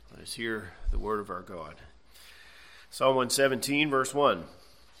Let us hear the word of our God. Psalm 117, verse 1.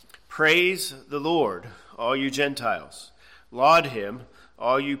 Praise the Lord, all you Gentiles. Laud him,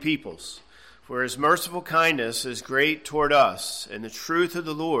 all you peoples. For his merciful kindness is great toward us, and the truth of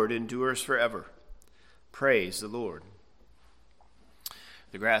the Lord endures forever. Praise the Lord.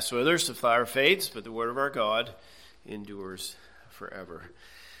 The grass withers, the flower fades, but the word of our God endures forever.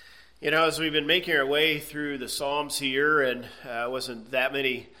 You know, as we've been making our way through the Psalms here, and it wasn't that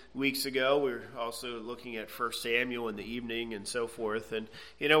many weeks ago, we were also looking at 1 Samuel in the evening and so forth. And,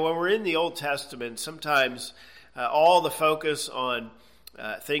 you know, when we're in the Old Testament, sometimes all the focus on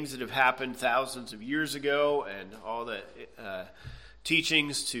things that have happened thousands of years ago and all the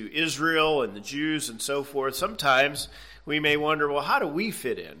teachings to Israel and the Jews and so forth, sometimes we may wonder, well, how do we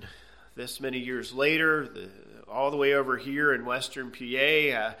fit in this many years later, all the way over here in Western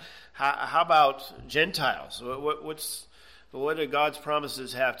PA? How about Gentiles? What do God's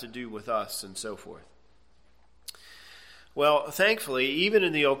promises have to do with us and so forth? Well, thankfully, even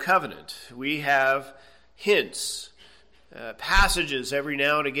in the Old Covenant, we have hints, passages every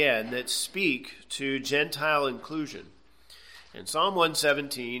now and again that speak to Gentile inclusion. And Psalm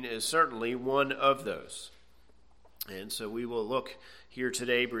 117 is certainly one of those. And so we will look here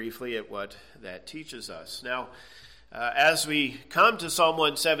today briefly at what that teaches us. Now, as we come to Psalm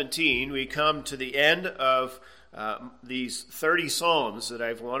 117, we come to the end of these 30 Psalms that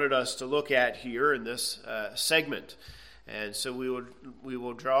I've wanted us to look at here in this segment. And so we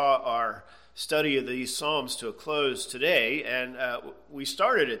will draw our study of these Psalms to a close today. And we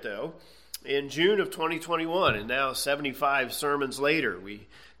started it, though, in June of 2021. And now 75 sermons later, we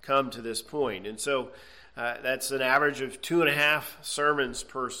come to this point. And so that's an average of 2.5 sermons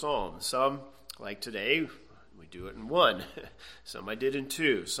per Psalm. Some, like today, we do it in 1. Some I did in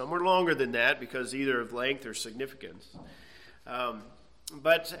 2. Some were longer than that because either of length or significance.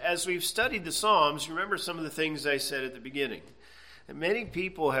 But as we've studied the Psalms, remember some of the things I said at the beginning. And many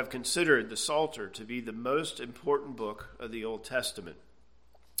people have considered the Psalter to be the most important book of the Old Testament.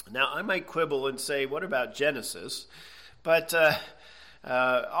 Now, I might quibble and say, what about Genesis? But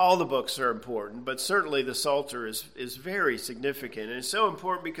all the books are important, but certainly the Psalter is very significant. And it's so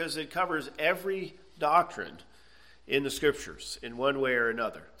important because it covers every doctrine in the Scriptures in one way or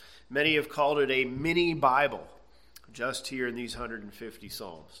another. Many have called it a mini Bible, just here in these 150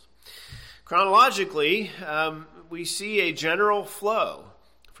 Psalms. Chronologically, we see a general flow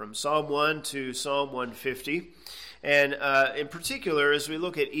from Psalm 1 to Psalm 150. And in particular, as we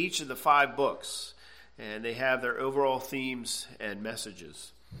look at each of the 5 books, and they have their overall themes and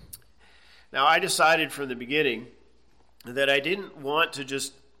messages. Now, I decided from the beginning that I didn't want to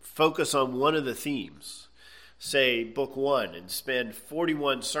just focus on one of the themes, say Book 1, and spend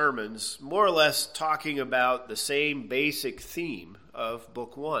 41 sermons more or less talking about the same basic theme of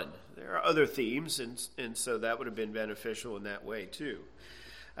Book 1. There are other themes, and so that would have been beneficial in that way too.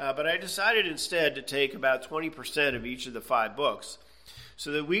 But I decided instead to take about 20% of each of the 5 books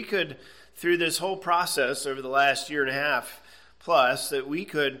so that we could, through this whole process over the last year and a half plus, that we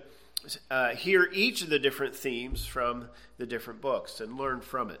could hear each of the different themes from the different books and learn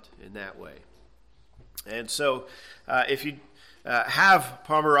from it in that way. And so if you have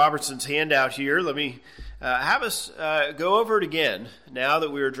Palmer Robertson's handout here, let me have us go over it again now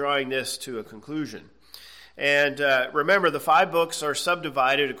that we are drawing this to a conclusion. And remember, the 5 books are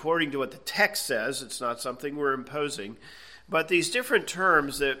subdivided according to what the text says. It's not something we're imposing. But these different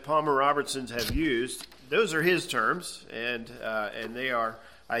terms that Palmer Robertson's have used, those are his terms, and they are,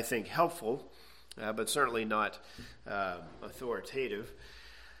 I think, helpful, but certainly not authoritative.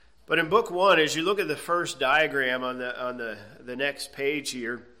 But in Book 1, as you look at the first diagram on the next page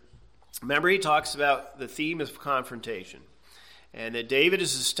here, remember he talks about the theme of confrontation, and that David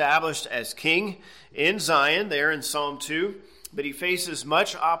is established as king in Zion, there in Psalm 2, but he faces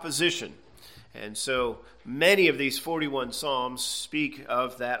much opposition. And so many of these 41 Psalms speak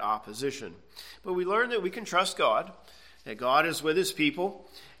of that opposition. But we learn that we can trust God, that God is with his people,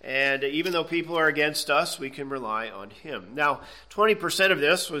 and even though people are against us, we can rely on him. Now, 20% of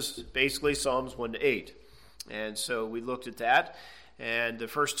this was basically Psalms 1 to 8. And so we looked at that. And the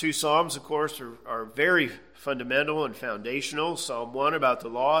first 2 Psalms, of course, are very fundamental and foundational. Psalm 1 about the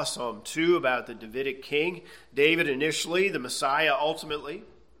law, Psalm 2 about the Davidic king, David initially, the Messiah ultimately.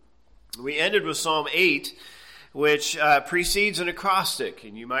 We ended with Psalm 8, which precedes an acrostic.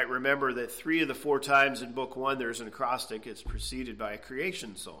 And you might remember that 3 of the 4 times in Book 1 there's an acrostic. It's preceded by a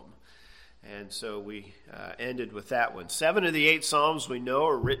creation psalm. And so we ended with that one. 7 of the 8 Psalms we know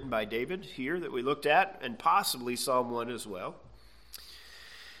are written by David here that we looked at, and possibly Psalm 1 as well.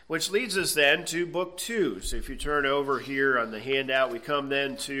 Which leads us then to Book 2. So if you turn over here on the handout, we come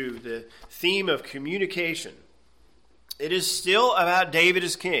then to the theme of communication. It is still about David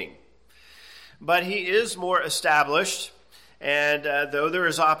as king, but he is more established, and though there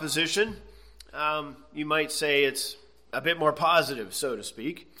is opposition, you might say it's a bit more positive, so to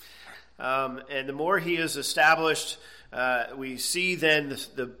speak. And the more he is established, we see then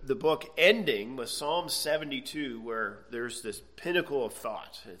the book ending with Psalm 72, where there's this pinnacle of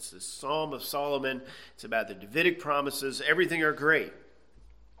thought. It's the Psalm of Solomon. It's about the Davidic promises. Everything are great.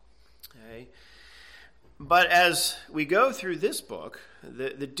 Okay? But as we go through this book, the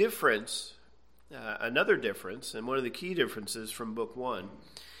difference, another difference, and one of the key differences from Book 1,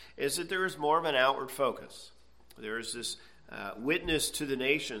 is that there is more of an outward focus. There is this witness to the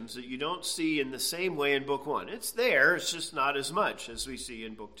nations that you don't see in the same way in Book 1. It's there, it's just not as much as we see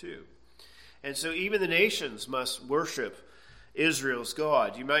in Book 2. And so even the nations must worship Israel's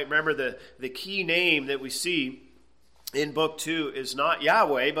God. You might remember the key name that we see in Book 2 is not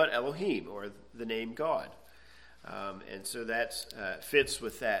Yahweh, but Elohim, or the name God. And so that fits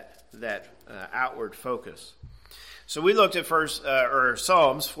with that outward focus. So we looked at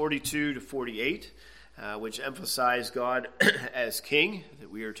Psalms 42 to 48, which emphasize God as king, that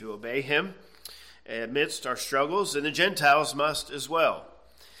we are to obey him amidst our struggles, and the Gentiles must as well.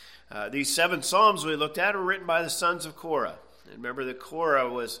 These 7 Psalms we looked at were written by the sons of Korah. And remember that Korah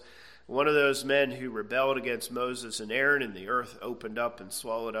was one of those men who rebelled against Moses and Aaron, and the earth opened up and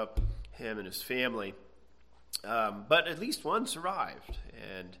swallowed up him and his family. But at least one survived,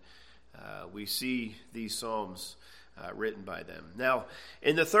 and we see these Psalms written by them. Now,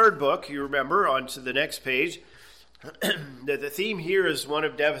 in the third book, you remember, on to the next page, that the theme here is one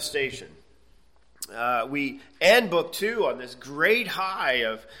of devastation. We end Book 2 on this great high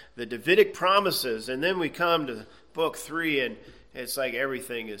of the Davidic promises, and then we come to Book 3, and it's like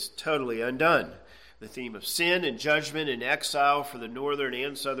everything is totally undone. The theme of sin and judgment and exile for the northern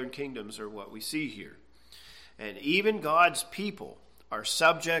and southern kingdoms are what we see here. And even God's people are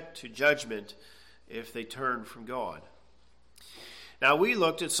subject to judgment if they turn from God. Now, we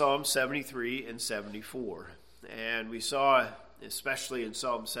looked at Psalm 73 and 74, and we saw, especially in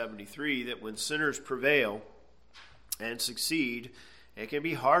Psalm 73, that when sinners prevail and succeed, it can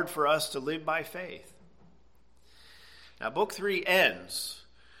be hard for us to live by faith. Now, Book 3 ends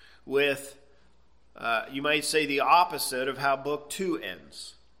with, you might say, the opposite of how Book 2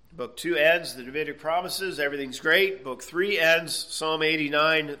 ends. Book 2 ends, the Davidic promises, everything's great. Book 3 ends, Psalm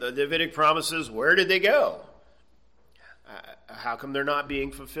 89, the Davidic promises, where did they go? How come they're not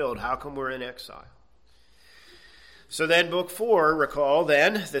being fulfilled? How come we're in exile? So then Book 4, recall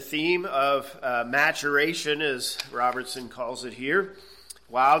then, the theme of maturation, as Robertson calls it here.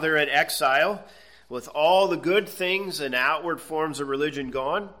 While they're in exile, with all the good things and outward forms of religion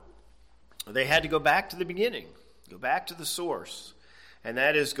gone, they had to go back to the beginning, go back to the source, and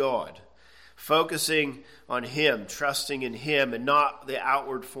that is God, focusing on him, trusting in him, and not the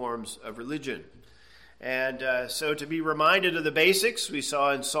outward forms of religion. And so to be reminded of the basics, we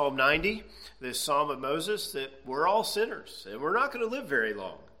saw in Psalm 90, this Psalm of Moses, that we're all sinners, and we're not going to live very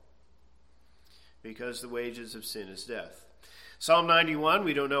long, because the wages of sin is death. Psalm 91,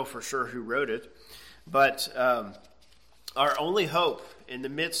 we don't know for sure who wrote it, but our only hope in the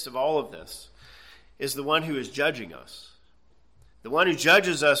midst of all of this is the one who is judging us. The one who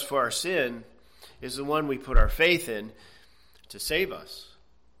judges us for our sin is the one we put our faith in to save us.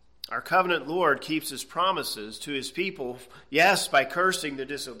 Our covenant Lord keeps his promises to his people, yes, by cursing the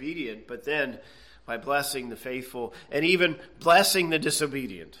disobedient, but then by blessing the faithful and even blessing the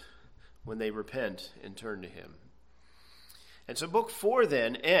disobedient when they repent and turn to him. And so Book 4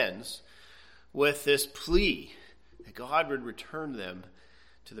 then ends with this plea that God would return them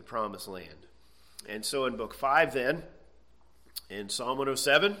to the promised land. And so in Book 5 then, in Psalm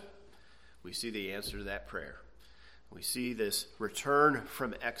 107, we see the answer to that prayer. We see this return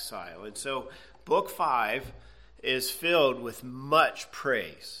from exile. And so Book 5 is filled with much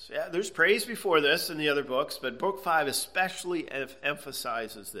praise. Yeah, there's praise before this in the other books, but Book 5 especially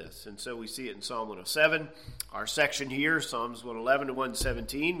emphasizes this. And so we see it in Psalm 107. Our section here, Psalms 111 to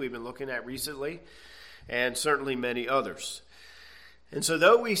 117, we've been looking at recently, and certainly many others. And so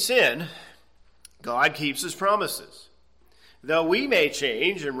though we sin, God keeps his promises. Though we may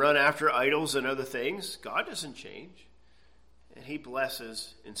change and run after idols and other things, God doesn't change, and he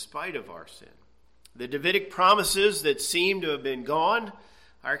blesses in spite of our sin. The Davidic promises that seem to have been gone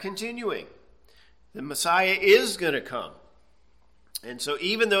are continuing. The Messiah is going to come. And so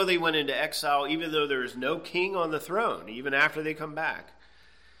even though they went into exile, even though there is no king on the throne, even after they come back,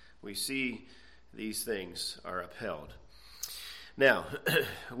 we see these things are upheld. Now,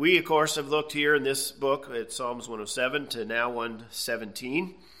 we, of course, have looked here in this book at Psalms 107 to now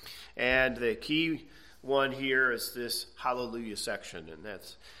 117. And the key one here is this hallelujah section. And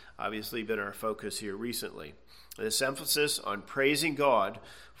that's obviously been our focus here recently. This emphasis on praising God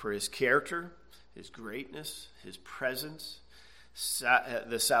for his character, his greatness, his presence,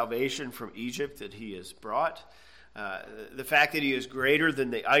 the salvation from Egypt that he has brought, the fact that he is greater than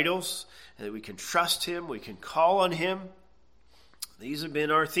the idols, and that we can trust him, we can call on him. These have been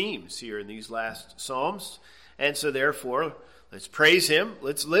our themes here in these last Psalms. And so therefore, let's praise him,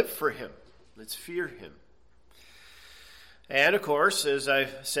 let's live for him, let's fear him. And of course, as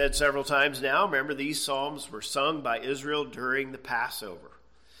I've said several times now, remember these Psalms were sung by Israel during the Passover.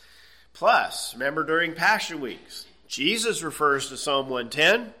 Plus, remember during Passion Weeks, Jesus refers to Psalm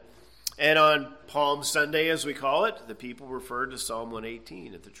 110, and on Palm Sunday, as we call it, the people referred to Psalm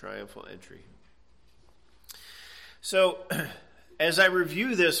 118 at the triumphal entry. So, as I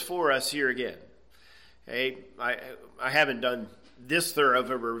review this for us here again, I haven't done this thorough of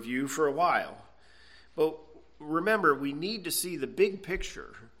a review for a while, but remember, we need to see the big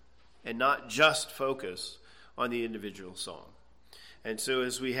picture and not just focus on the individual psalm. And so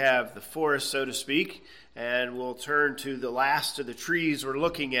as we have the forest, so to speak, and we'll turn to the last of the trees we're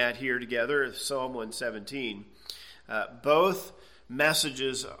looking at here together, Psalm 117, both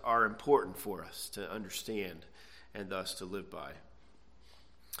messages are important for us to understand and thus to live by.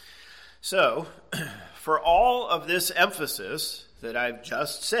 So, for all of this emphasis that I've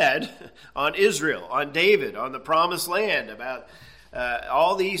just said on Israel, on David, on the promised land, about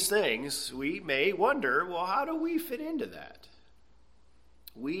all these things, we may wonder, well, how do we fit into that?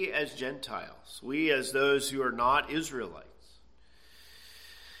 We as Gentiles, we as those who are not Israelites.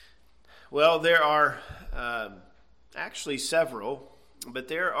 Well, there are actually several, but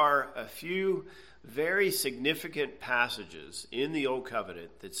there are a few very significant passages in the Old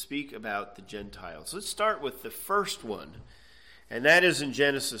Covenant that speak about the Gentiles. Let's start with the first one, and that is in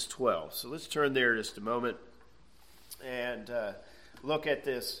Genesis 12. So let's turn there just a moment and look at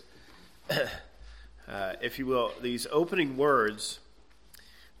this, if you will, these opening words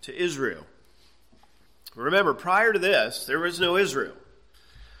to Israel. Remember, prior to this, there was no Israel.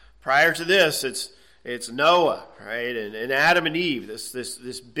 Prior to this, it's Noah, right, and Adam and Eve,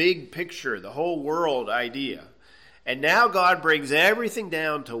 this big picture, the whole world idea. And now God brings everything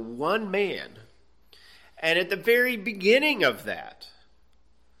down to one man. And at the very beginning of that,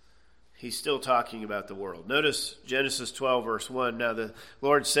 he's still talking about the world. Notice Genesis 12, verse 1. Now the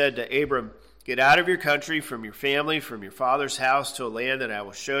Lord said to Abram, "Get out of your country, from your family, from your father's house, to a land that I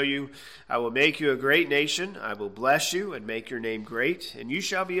will show you. I will make you a great nation. I will bless you and make your name great, and you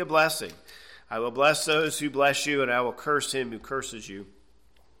shall be a blessing. I will bless those who bless you, and I will curse him who curses you.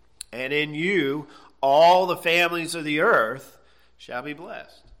 And in you all the families of the earth shall be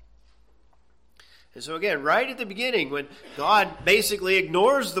blessed." And so again, right at the beginning, when God basically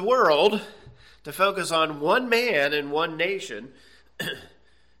ignores the world to focus on one man and one nation,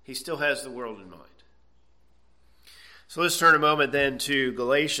 he still has the world in mind. So let's turn a moment then to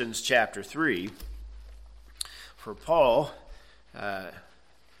Galatians chapter 3, for Paul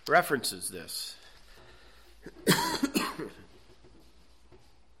references this.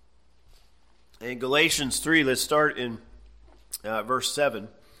 In Galatians 3, let's start in verse 7.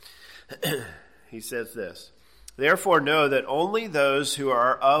 He says this, "Therefore know that only those who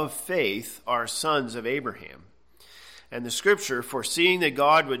are of faith are sons of Abraham. And the scripture, foreseeing that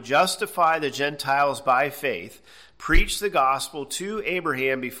God would justify the Gentiles by faith, preached the gospel to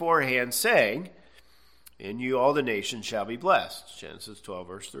Abraham beforehand, saying, 'In you all the nations shall be blessed.'" Genesis 12,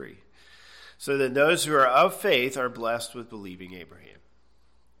 verse 3. "So then those who are of faith are blessed with believing Abraham."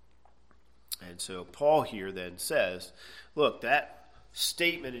 And so Paul here then says, look, that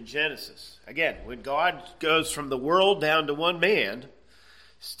statement in Genesis, again, when God goes from the world down to one man,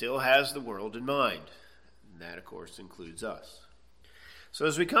 still has the world in mind. And that, of course, includes us. So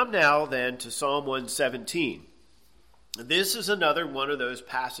as we come now then to Psalm 117, this is another one of those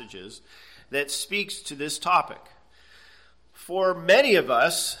passages that speaks to this topic. For many of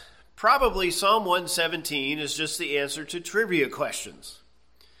us, probably Psalm 117 is just the answer to trivia questions.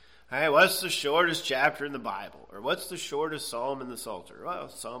 Hey, what's the shortest chapter in the Bible? Or what's the shortest psalm in the Psalter? Well,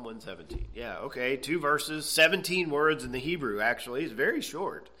 Psalm 117. Yeah, okay, 2 verses, 17 words in the Hebrew, actually. It's very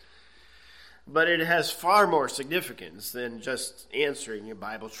short. But it has far more significance than just answering a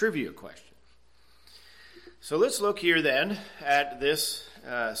Bible trivia question. So let's look here then at this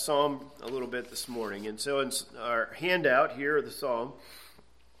psalm a little bit this morning. And so in our handout here of the psalm,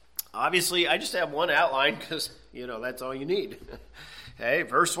 obviously I just have one outline because, that's all you need. Okay,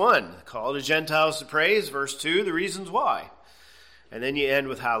 verse 1, call the Gentiles to praise. Verse 2, the reasons why. and then you end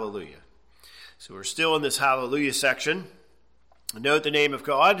with hallelujah. So we're still in this hallelujah section. Note the name of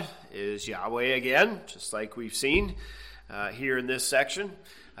God is Yahweh again, just like we've seen here in this section.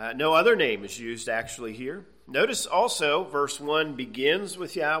 No other name is used actually here. Notice also verse 1 begins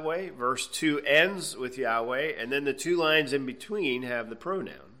with Yahweh, verse 2 ends with Yahweh, and then the two lines in between have the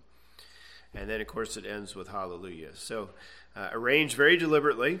pronoun. And then, of course, it ends with hallelujah. So arranged very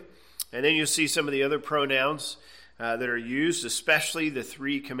deliberately. And then you'll see some of the other pronouns that are used, especially the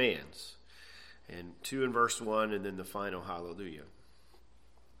three commands. And 2 in verse 1, and then the final hallelujah.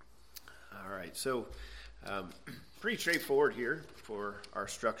 All right, so pretty straightforward here for our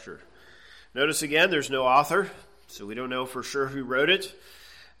structure. Notice again, there's no author, so we don't know for sure who wrote it.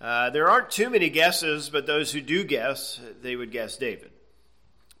 There aren't too many guesses, but those who do guess, they would guess David.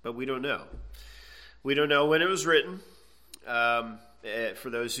 But we don't know. We don't know when it was written. For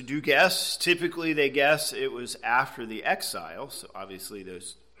those who do guess, typically they guess it was after the exile, so obviously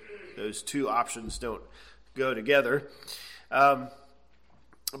those two options don't go together.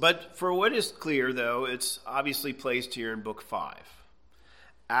 But for what is clear, though, it's obviously placed here in Book 5.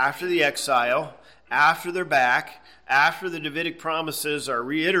 After the exile, after they're back, after the Davidic promises are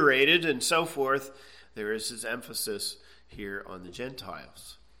reiterated and so forth, there is this emphasis here on the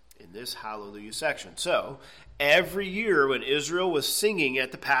Gentiles in this hallelujah section. So, every year when Israel was singing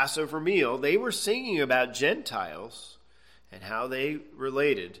at the Passover meal, they were singing about Gentiles and how they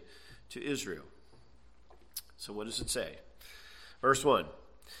related to Israel. So what does it say? Verse 1,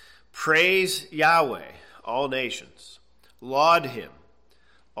 praise Yahweh, all nations. Laud him,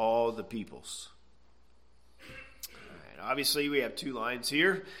 all the peoples. All right, obviously, we have two lines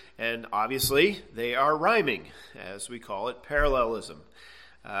here, and obviously, they are rhyming, as we call it, parallelism.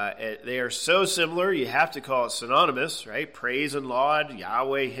 They are so similar, you have to call it synonymous, right? Praise and laud,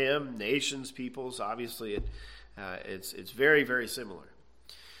 Yahweh, him, nations, peoples. Obviously, it's very, very similar.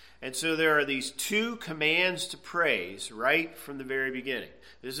 And so there are these two commands to praise right from the very beginning.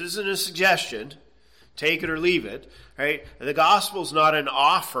 This isn't a suggestion, take it or leave it, right? The gospel's not an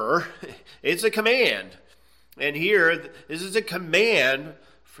offer, it's a command. And here, this is a command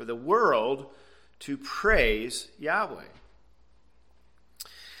for the world to praise Yahweh.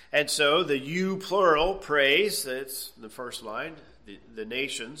 And so the you plural praise, that's the first line, the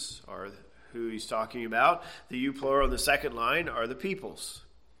nations are who he's talking about. The you plural in the second line are the peoples.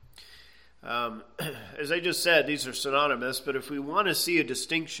 As I just said, these are synonymous, but if we want to see a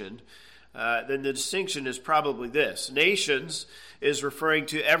distinction, then the distinction is probably this. Nations is referring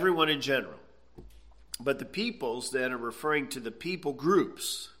to everyone in general, but the peoples then are referring to the people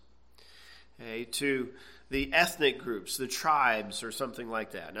groups, okay, to the ethnic groups, the tribes, or something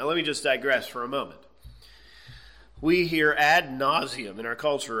like that. Now let me just digress for a moment. We hear ad nauseum in our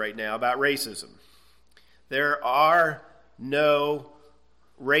culture right now about racism. There are no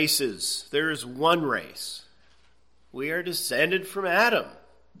races. There is one race. We are descended from Adam,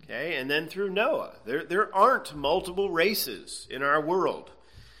 okay, and then through Noah. There aren't multiple races in our world.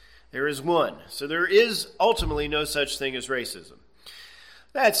 There is one. So there is ultimately no such thing as racism.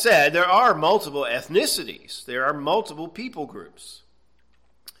 That said, there are multiple ethnicities. There are multiple people groups.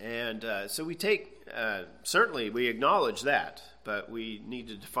 And so we take, certainly we acknowledge that, but we need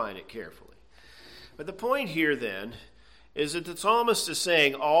to define it carefully. But the point here then is that the psalmist is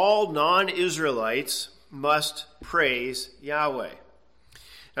saying all non-Israelites must praise Yahweh.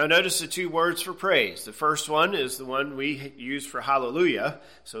 Now notice the two words for praise. The first one is the one we use for hallelujah.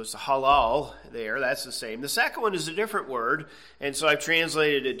 So it's the halal there. That's the same. The second one is a different word. And so I've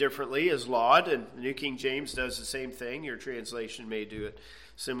translated it differently as laud. And the New King James does the same thing. Your translation may do it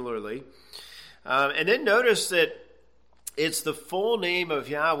similarly. And then notice that it's the full name of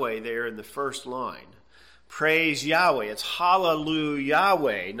Yahweh there in the first line. Praise Yahweh. It's hallelujah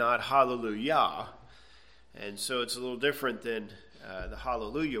Yahweh, not hallelujah. And so it's a little different than the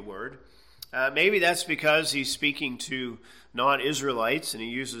hallelujah word. Maybe that's because he's speaking to non-Israelites and he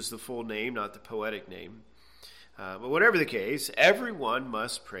uses the full name, not the poetic name. But whatever the case, everyone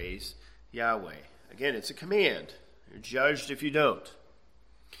must praise Yahweh. Again, it's a command. You're judged if you don't.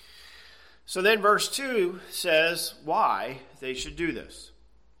 So then verse 2 says why they should do this.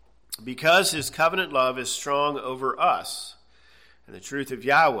 Because his covenant love is strong over us, and the truth of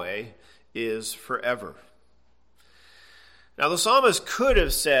Yahweh is forever. Now, the psalmist could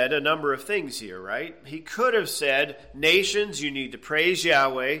have said a number of things here, right? He could have said, nations, you need to praise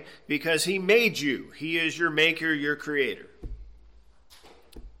Yahweh because he made you. He is your maker, your creator.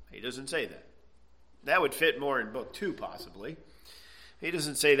 He doesn't say that. That would fit more in book 2, possibly. He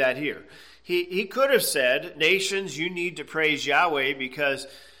doesn't say that here. He could have said, nations, you need to praise Yahweh because,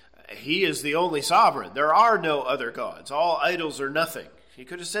 he is the only sovereign. There are no other gods. All idols are nothing. He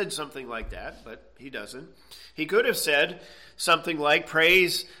could have said something like that, but he doesn't. He could have said something like,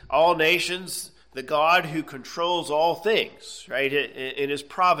 praise all nations, the God who controls all things, right? In his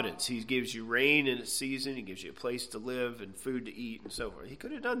providence, he gives you rain in its season, he gives you a place to live and food to eat and so forth. He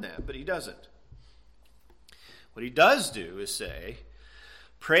could have done that, but he doesn't. What he does do is say,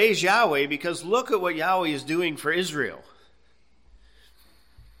 praise Yahweh because look at what Yahweh is doing for Israel.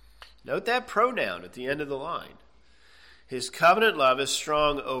 Note that pronoun at the end of the line. His covenant love is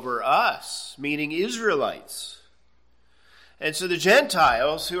strong over us, meaning Israelites. And so the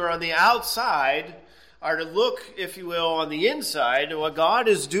Gentiles who are on the outside are to look, if you will, on the inside at what God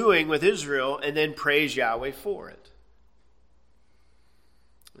is doing with Israel and then praise Yahweh for it.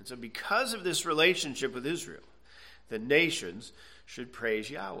 And so because of this relationship with Israel, the nations should praise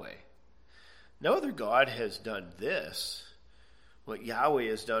Yahweh. No other God has done this, what Yahweh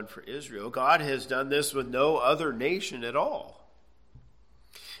has done for Israel. God has done this with no other nation at all.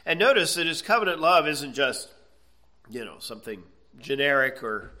 And notice that his covenant love isn't just, something generic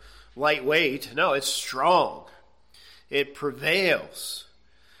or lightweight. No, it's strong. It prevails.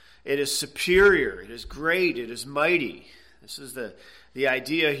 It is superior. It is great. It is mighty. This is the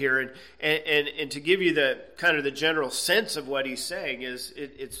idea here. And to give you the kind of the general sense of what he's saying is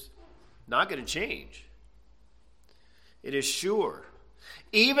it's not going to change. It is sure.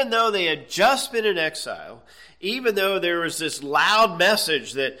 Even though they had just been in exile, even though there was this loud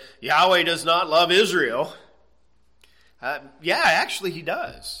message that Yahweh does not love Israel, actually he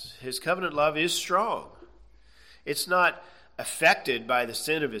does. His covenant love is strong. It's not affected by the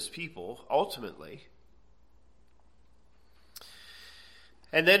sin of his people, ultimately.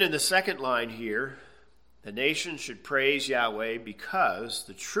 And then in the second line here, the nation should praise Yahweh because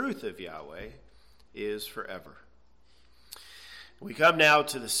the truth of Yahweh is forever. We come now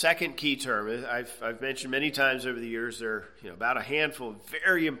to the second key term. I've mentioned many times over the years there are about a handful of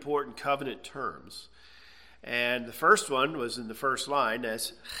very important covenant terms. And the first one was in the first line,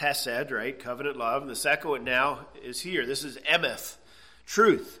 that's chesed, right? Covenant love. And the second one now is here. This is emeth,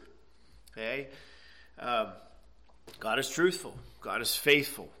 truth. Okay? God is truthful. God is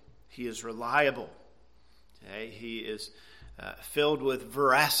faithful. He is reliable. Okay? He is filled with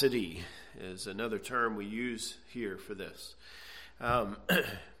veracity, is another term we use here for this.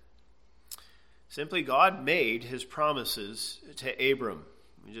 Simply, God made his promises to Abram.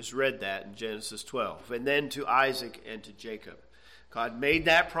 We just read that in Genesis 12. And then to Isaac and to Jacob. God made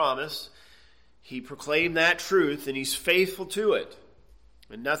that promise. He proclaimed that truth, and he's faithful to it.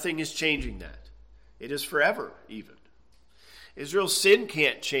 And nothing is changing that. It is forever, even. Israel's sin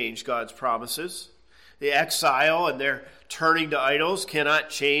can't change God's promises. The exile and their turning to idols cannot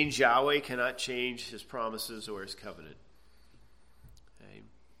change Yahweh, cannot change his promises or his covenant. Okay.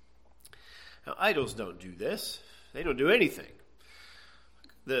 Now, idols don't do this. They don't do anything.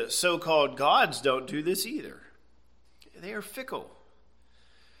 The so-called gods don't do this either. They are fickle.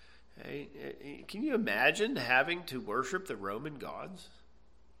 Okay. Can you imagine having to worship the Roman gods?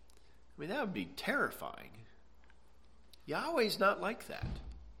 I mean, that would be terrifying. Yahweh's not like that.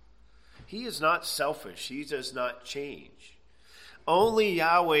 He is not selfish. He does not change. Only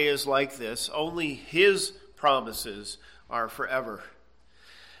Yahweh is like this. Only his promises are forever.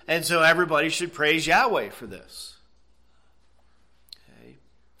 And so everybody should praise Yahweh for this. Okay.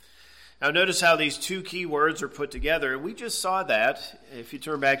 Now notice how these two key words are put together. We just saw that. If you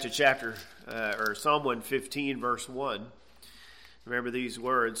turn back to Psalm 115, verse 1. Remember these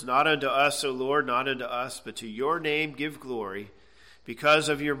words, not unto us, O Lord, not unto us, but to your name give glory, because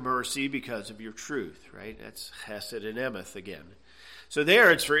of your mercy, because of your truth, right? That's chesed and emeth again. So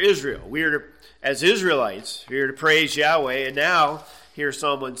there it's for Israel. We are to, as Israelites, we are to praise Yahweh. And now, here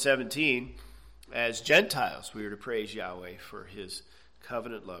Psalm 117, as Gentiles, we are to praise Yahweh for his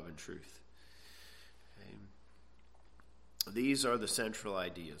covenant love and truth. Okay. These are the central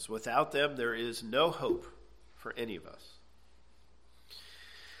ideas. Without them, there is no hope for any of us.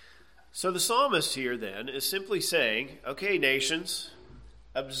 So the psalmist here then is simply saying, okay, nations,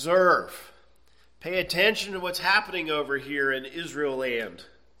 observe. Pay attention to what's happening over here in Israel land.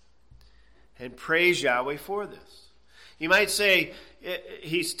 And praise Yahweh for this. You might say,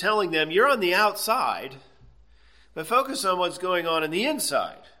 he's telling them, you're on the outside, but focus on what's going on in the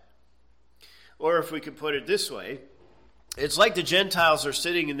inside. Or if we could put it this way, it's like the Gentiles are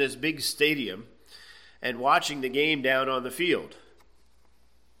sitting in this big stadium and watching the game down on the field.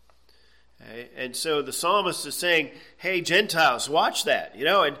 Okay? And so the psalmist is saying, hey, Gentiles, watch that,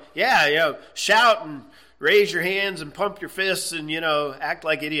 and shout and raise your hands and pump your fists and, act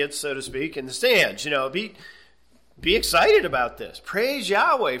like idiots, so to speak, in the stands, be excited about this. Praise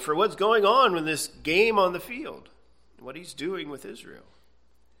Yahweh for what's going on in this game on the field, what he's doing with Israel.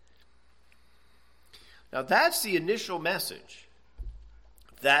 Now that's the initial message.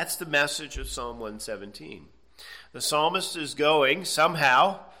 That's the message of Psalm 117. The psalmist is going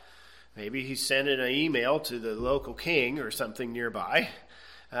somehow, maybe he sent in an email to the local king or something nearby.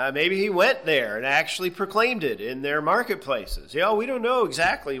 Maybe he went there and actually proclaimed it in their marketplaces. We don't know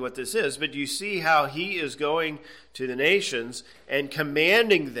exactly what this is, but you see how he is going to the nations and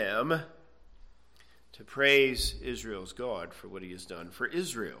commanding them to praise Israel's God for what he has done for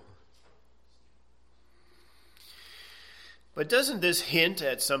Israel. But doesn't this hint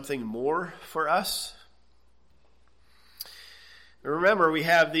at something more for us? Remember, we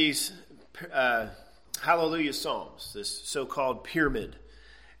have these Hallelujah Psalms, this so-called pyramid.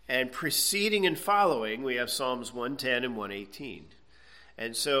 And preceding and following, we have Psalms 110 and 118.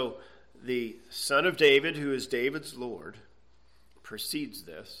 And so the Son of David, who is David's Lord, precedes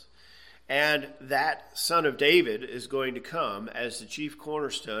this. And that Son of David is going to come as the chief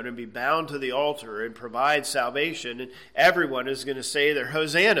cornerstone and be bound to the altar and provide salvation. And everyone is going to say their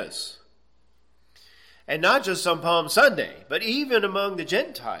hosannas. And not just on Palm Sunday, but even among the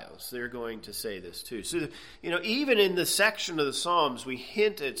Gentiles, they're going to say this too. So, even in the section of the Psalms, we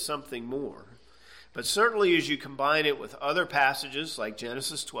hint at something more. But certainly as you combine it with other passages like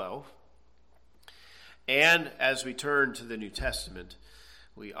Genesis 12, and as we turn to the New Testament,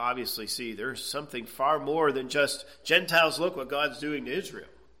 we obviously see there's something far more than just Gentiles, look what God's doing to Israel,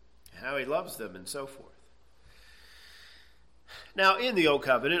 how he loves them, and so forth. Now, in the Old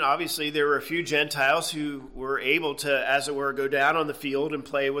Covenant, obviously, there were a few Gentiles who were able to, as it were, go down on the field and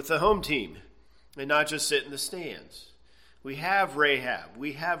play with the home team and not just sit in the stands. We have Rahab,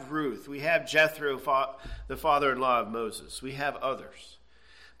 we have Ruth, we have Jethro, the father-in-law of Moses. We have others.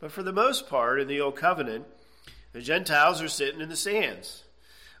 But for the most part, in the Old Covenant, the Gentiles are sitting in the stands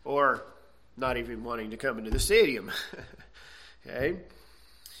or not even wanting to come into the stadium. Okay?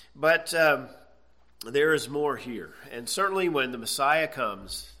 But there is more here. And certainly when the Messiah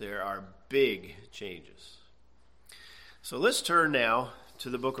comes, there are big changes. So let's turn now to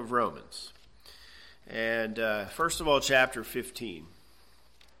the book of Romans. And first of all, chapter 15.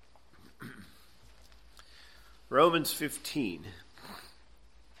 Romans 15.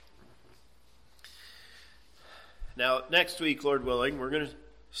 Now, next week, Lord willing, we're going to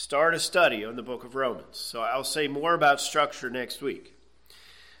start a study on the book of Romans. So I'll say more about structure next week.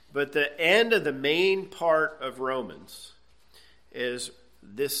 But the end of the main part of Romans is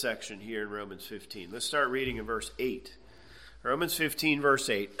this section here in Romans 15. Let's start reading in verse 8. Romans 15, verse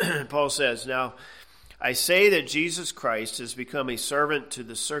 8. Paul says, "Now I say that Jesus Christ has become a servant to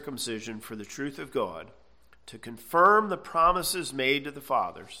the circumcision for the truth of God, to confirm the promises made to the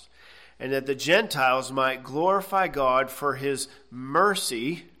fathers, and that the Gentiles might glorify God for his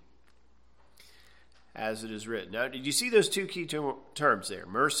mercy, as it is written." Now, did you see those two key terms there?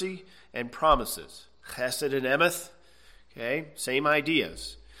 Mercy and promises. Chesed and emeth. Okay, same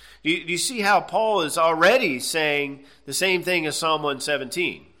ideas. Do you see how Paul is already saying the same thing as Psalm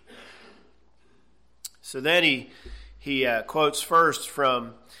 117? So then he quotes first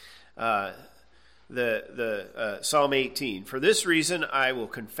from the Psalm 18. "For this reason I will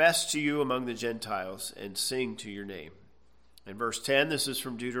confess to you among the Gentiles and sing to your name." In verse 10, this is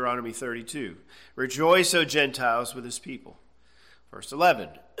from Deuteronomy 32. "Rejoice, O Gentiles, with his people." Verse 11,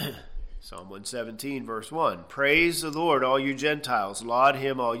 Psalm 117, verse 1. "Praise the Lord, all you Gentiles. Laud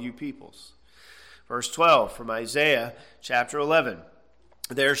him, all you peoples." Verse 12, from Isaiah chapter 11.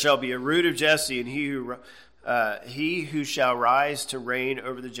 "There shall be a root of Jesse, and he who shall rise to reign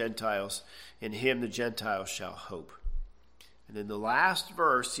over the Gentiles. In him the Gentiles shall hope." And then the last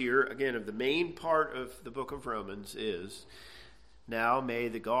verse here, again, of the main part of the book of Romans is, "Now may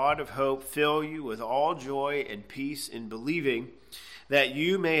the God of hope fill you with all joy and peace in believing, that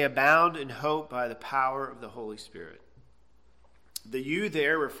you may abound in hope by the power of the Holy Spirit." The "you"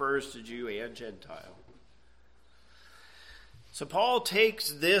 there refers to Jew and Gentile. So Paul takes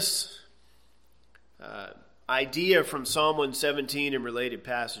this idea from Psalm 117 and related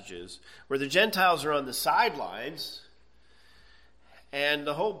passages, where the Gentiles are on the sidelines, and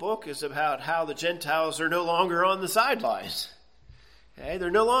the whole book is about how the Gentiles are no longer on the sidelines. Okay?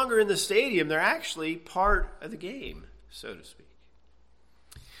 They're no longer in the stadium. They're actually part of the game, so to speak.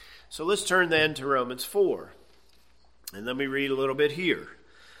 So let's turn then to Romans 4. And let me read a little bit here.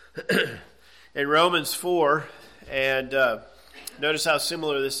 In Romans 4, and notice how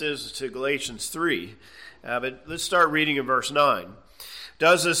similar this is to Galatians 3. But let's start reading in verse 9.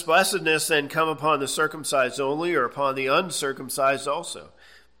 "Does this blessedness then come upon the circumcised only, or upon the uncircumcised also?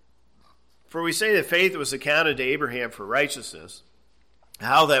 For we say that faith was accounted to Abraham for righteousness.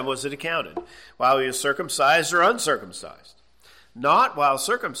 How then was it accounted? While he was circumcised or uncircumcised? Not while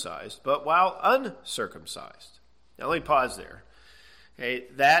circumcised, but while uncircumcised. Now let me pause there. Okay,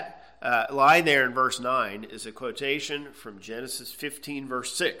 that line there in verse 9 is a quotation from Genesis 15,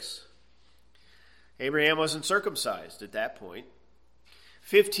 verse 6. Abraham wasn't circumcised at that point.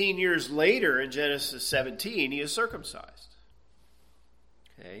 15 years later in Genesis 17, he is circumcised.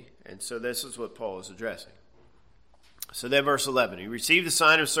 Okay, and so this is what Paul is addressing. So then verse 11, he received the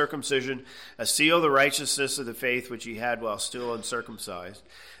sign of circumcision, a seal of the righteousness of the faith which he had while still uncircumcised,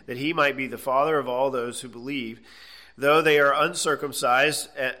 that he might be the father of all those who believe, though they are uncircumcised,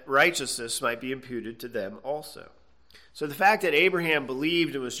 righteousness might be imputed to them also. So the fact that Abraham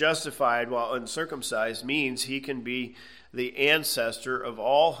believed and was justified while uncircumcised means he can be the ancestor of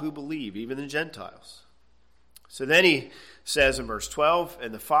all who believe, even the Gentiles. So then he says in verse 12,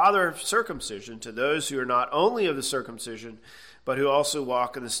 and the father of circumcision to those who are not only of the circumcision, but who also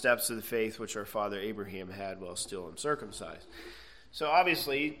walk in the steps of the faith which our father Abraham had while still uncircumcised. So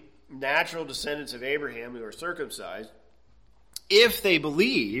obviously, natural descendants of Abraham who are circumcised, if they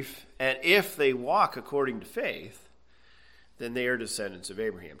believe and if they walk according to faith, then they are descendants of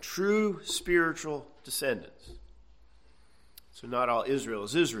Abraham. True spiritual descendants. So not all Israel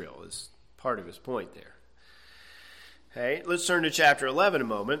is part of his point there. Okay, let's turn to chapter 11 a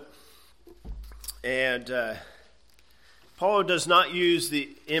moment. And Paul does not use the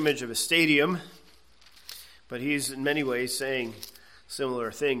image of a stadium, but he's in many ways saying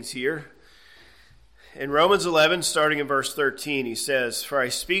similar things here. In Romans 11, starting in verse 13, he says, For I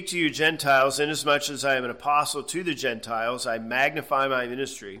speak to you Gentiles, inasmuch as I am an apostle to the Gentiles, I magnify my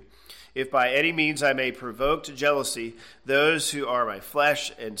ministry, if by any means I may provoke to jealousy those who are my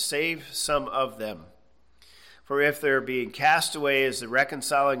flesh, and save some of them. For if their being cast away is the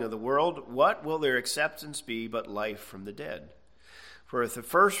reconciling of the world, what will their acceptance be but life from the dead? For if the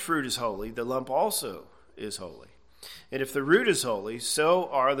first fruit is holy, the lump also is holy. And if the root is holy, so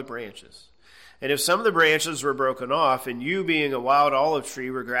are the branches. And if some of the branches were broken off, and you being a wild olive tree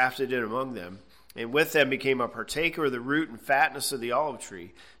were grafted in among them, and with them became a partaker of the root and fatness of the olive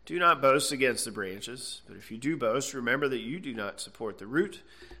tree, do not boast against the branches. But if you do boast, remember that you do not support the root,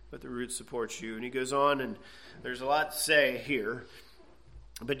 but the root supports you. And he goes on, and there's a lot to say here.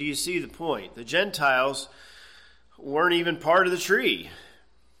 But do you see the point? The Gentiles weren't even part of the tree.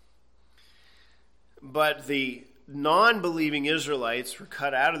 But the non-believing Israelites were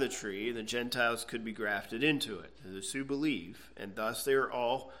cut out of the tree, and the Gentiles could be grafted into it. Those who believe, and thus they are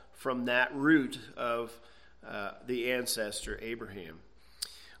all from that root of the ancestor Abraham.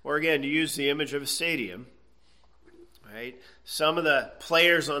 Or again, to use the image of a stadium, right? Some of the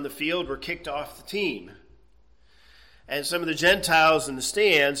players on the field were kicked off the team. And some of the Gentiles in the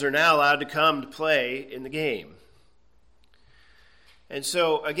stands are now allowed to come to play in the game. And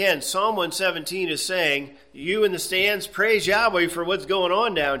so, again, Psalm 117 is saying, you in the stands, praise Yahweh for what's going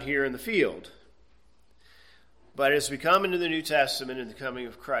on down here in the field. But as we come into the New Testament and the coming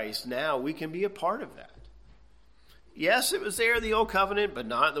of Christ, now we can be a part of that. Yes, it was there in the Old Covenant, but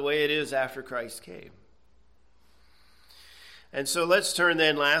not the way it is after Christ came. And so let's turn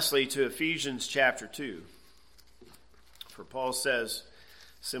then lastly to Ephesians chapter 2. For Paul says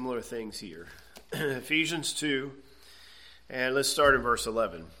similar things here. Ephesians 2, and let's start in verse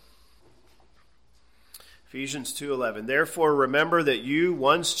 11. Ephesians 2:11. Therefore remember that you,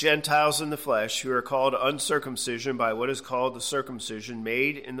 once Gentiles in the flesh, who are called uncircumcision by what is called the circumcision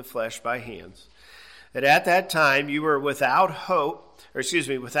made in the flesh by hands, that at that time you were without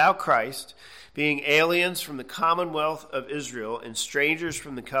Christ, being aliens from the commonwealth of Israel and strangers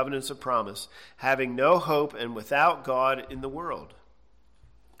from the covenants of promise, having no hope and without God in the world.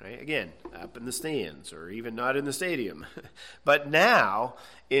 Right? Again, up in the stands or even not in the stadium. But now,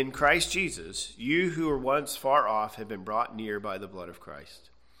 in Christ Jesus, you who were once far off have been brought near by the blood of Christ.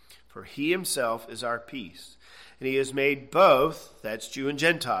 For he himself is our peace, and he has made both, that's Jew and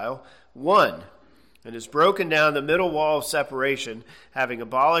Gentile, one, and has broken down the middle wall of separation, having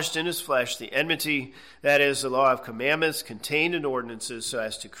abolished in his flesh the enmity, that is, the law of commandments contained in ordinances, so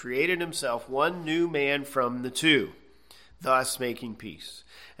as to create in himself one new man from the two, thus making peace,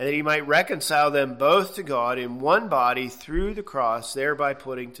 and that he might reconcile them both to God in one body through the cross, thereby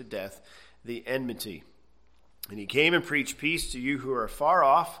putting to death the enmity. And he came and preached peace to you who are far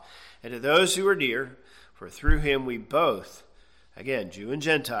off, and to those who are near, for through him we both, again, Jew and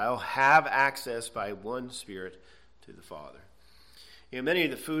Gentile, have access by one Spirit to the Father. You know, many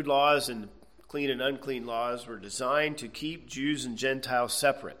of the food laws and clean and unclean laws were designed to keep Jews and Gentiles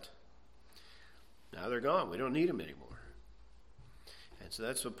separate. Now they're gone. We don't need them anymore. And so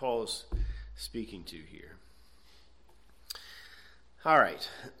that's what Paul is speaking to here. All right.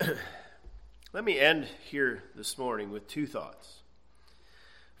 Let me end here this morning with two thoughts.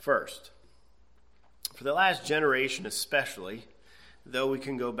 First, for the last generation especially, though we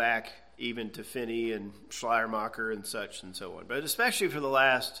can go back even to Finney and Schleiermacher and such and so on, but especially for the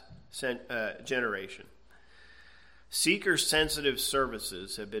last generation, seeker-sensitive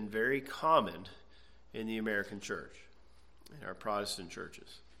services have been very common in the American church, in our Protestant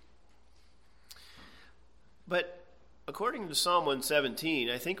churches. But according to Psalm 117,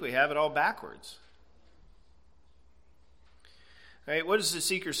 I think we have it all backwards. All right, what is the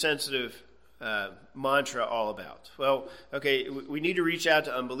seeker-sensitive mantra all about? Well, okay, we need to reach out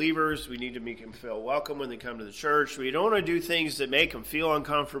to unbelievers. We need to make them feel welcome when they come to the church. We don't want to do things that make them feel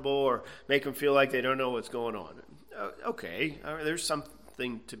uncomfortable or make them feel like they don't know what's going on. Okay, there's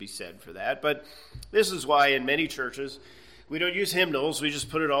something to be said for that. But this is why in many churches we don't use hymnals. We just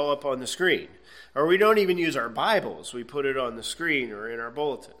put it all up on the screen. Or we don't even use our Bibles. We put it on the screen or in our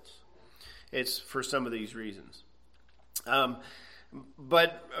bulletins. It's for some of these reasons.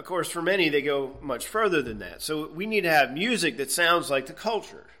 But, of course, for many, they go much further than that. So we need to have music that sounds like the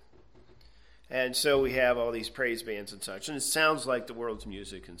culture. And so we have all these praise bands and such. And it sounds like the world's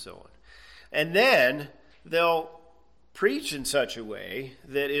music and so on. And then they'll preach in such a way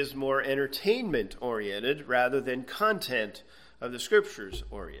that is more entertainment-oriented rather than content of the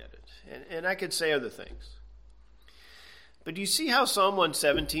Scriptures-oriented. And I could say other things. But do you see how Psalm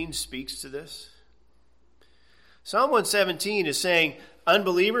 117 speaks to this? Psalm 117 is saying,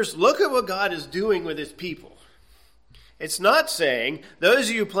 unbelievers, look at what God is doing with his people. It's not saying, those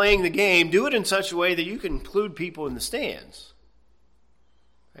of you playing the game, do it in such a way that you can include people in the stands.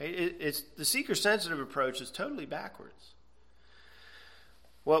 Right? It's the seeker-sensitive approach is totally backwards.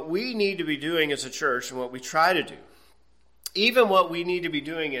 What we need to be doing as a church and what we try to do, even what we need to be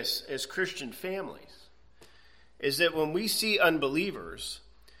doing as Christian families, is that when we see unbelievers,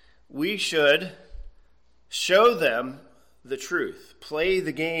 we should show them the truth. Play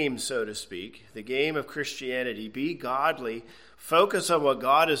the game, so to speak, the game of Christianity. Be godly. Focus on what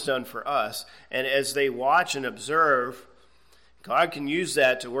God has done for us. And as they watch and observe, God can use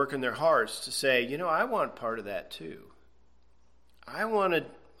that to work in their hearts to say, I want part of that too. I want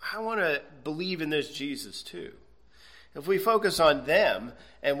to believe in this Jesus too. If we focus on them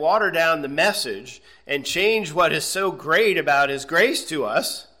and water down the message and change what is so great about his grace to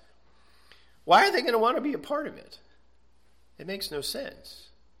us, why are they going to want to be a part of it? It makes no sense.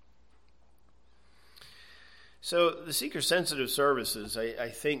 So the seeker-sensitive services, I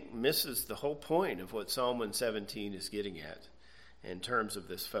think, misses the whole point of what Psalm 117 is getting at in terms of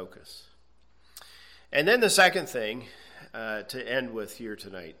this focus. And then the second thing to end with here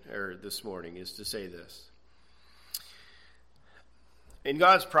tonight, or this morning, is to say this. In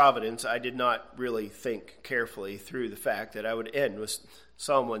God's providence, I did not really think carefully through the fact that I would end with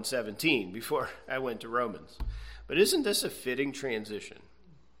Psalm 117 before I went to Romans. But isn't this a fitting transition?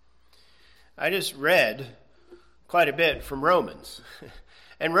 I just read quite a bit from Romans.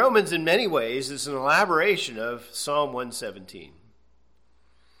 And Romans, in many ways, is an elaboration of Psalm 117.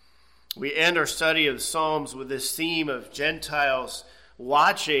 We end our study of the Psalms with this theme of Gentiles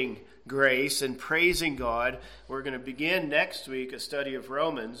watching grace and praising God. We're going to begin next week a study of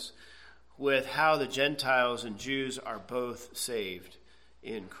Romans with how the Gentiles and Jews are both saved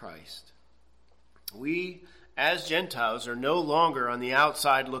in Christ. We, as Gentiles, are no longer on the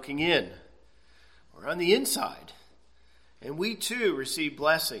outside looking in. We're on the inside. And we too receive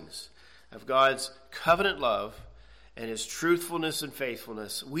blessings of God's covenant love and his truthfulness and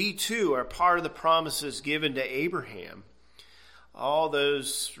faithfulness. We too are part of the promises given to Abraham all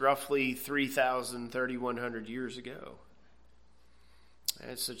those roughly 3,100 years ago.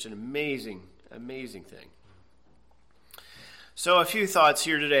 That's such an amazing, amazing thing. So a few thoughts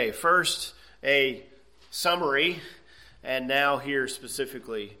here today. First, a summary, and now here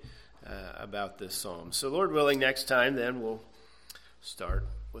specifically about this psalm. So Lord willing, next time then we'll start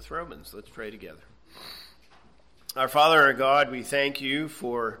with Romans. Let's pray together. Our Father, our God, we thank you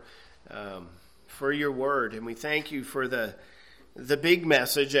for your word, and we thank you for the big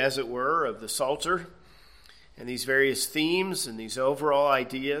message, as it were, of the Psalter and these various themes and these overall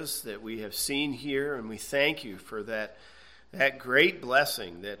ideas that we have seen here. And we thank you for that great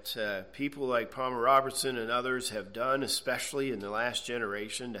blessing that people like Palmer Robertson and others have done, especially in the last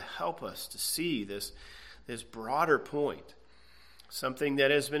generation, to help us to see this broader point, something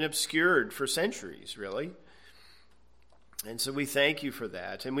that has been obscured for centuries, really. And so we thank you for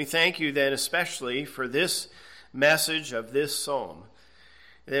that. And we thank you then especially for this message of this psalm,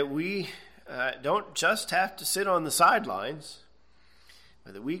 that we don't just have to sit on the sidelines,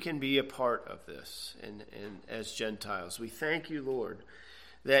 that we can be a part of this and as Gentiles. We thank you, Lord,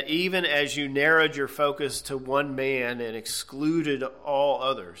 that even as you narrowed your focus to one man and excluded all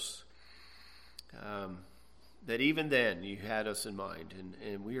others, that even then you had us in mind.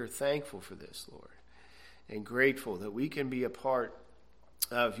 And we are thankful for this, Lord, and grateful that we can be a part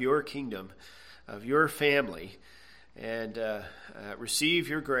of your kingdom, of your family, and receive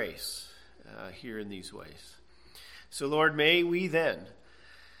your grace here in these ways. So, Lord, may we then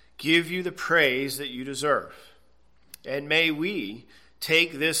give you the praise that you deserve. And may we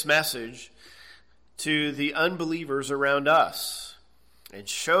take this message to the unbelievers around us and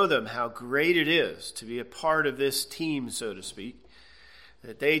show them how great it is to be a part of this team, so to speak,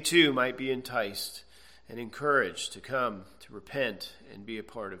 that they too might be enticed and encouraged to come to repent and be a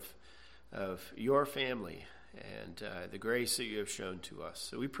part of your family and the grace that you have shown to us.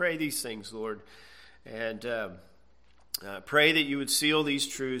 So we pray these things, Lord, and pray that you would seal these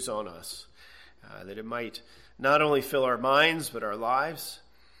truths on us, that it might not only fill our minds but our lives,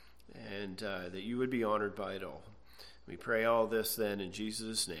 and that you would be honored by it all. We pray all this then in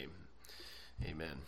Jesus' name. Amen.